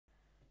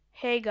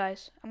Hey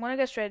guys, I'm gonna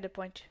get straight to the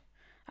point.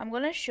 I'm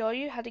gonna show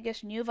you how to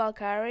get new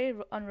Valkyrie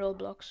on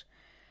Roblox.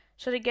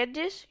 So to get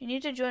this, you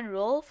need to join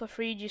Roll for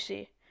free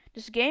UGC.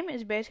 This game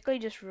is basically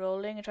just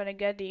rolling and trying to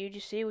get the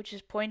UGC, which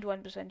is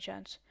 0.1%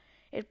 chance.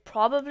 It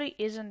probably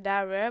isn't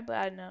that rare, but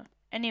I don't know.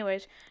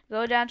 Anyways,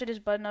 go down to this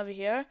button over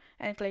here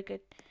and click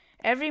it.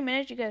 Every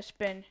minute you get a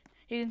spin.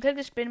 You can click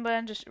the spin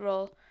button to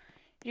roll.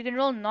 You can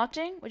roll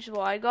nothing, which is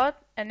what I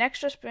got, an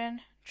extra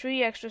spin,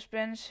 3 extra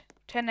spins,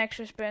 10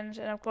 extra spins,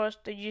 and of course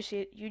the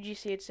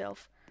UGC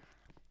itself.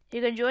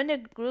 You can join the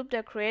group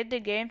that created the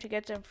game to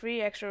get some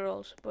free extra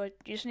rolls, but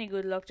you just need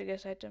good luck to get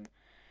this item.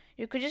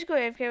 You could just go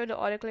AFK with the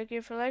auto clicker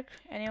if you like.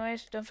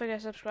 Anyways, don't forget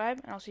to subscribe,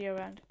 and I'll see you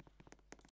around.